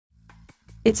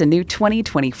It's a new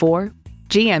 2024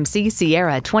 GMC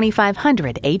Sierra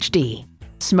 2500 HD.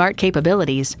 Smart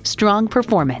capabilities, strong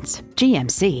performance,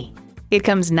 GMC. It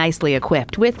comes nicely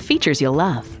equipped with features you'll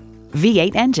love.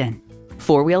 V8 engine,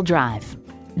 four-wheel drive,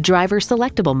 driver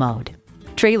selectable mode,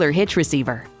 trailer hitch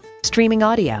receiver, streaming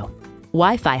audio,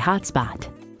 Wi-Fi hotspot,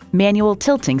 manual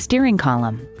tilting steering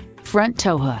column, front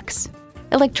tow hooks,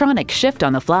 electronic shift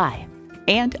on the fly,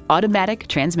 and automatic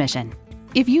transmission.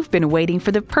 If you've been waiting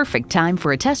for the perfect time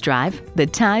for a test drive, the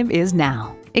time is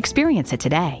now. Experience it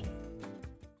today.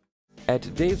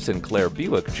 At Dave Sinclair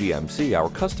Buick GMC, our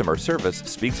customer service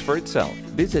speaks for itself.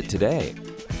 Visit today.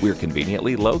 We're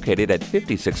conveniently located at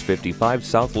 5655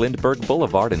 South Lindbergh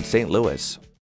Boulevard in St. Louis.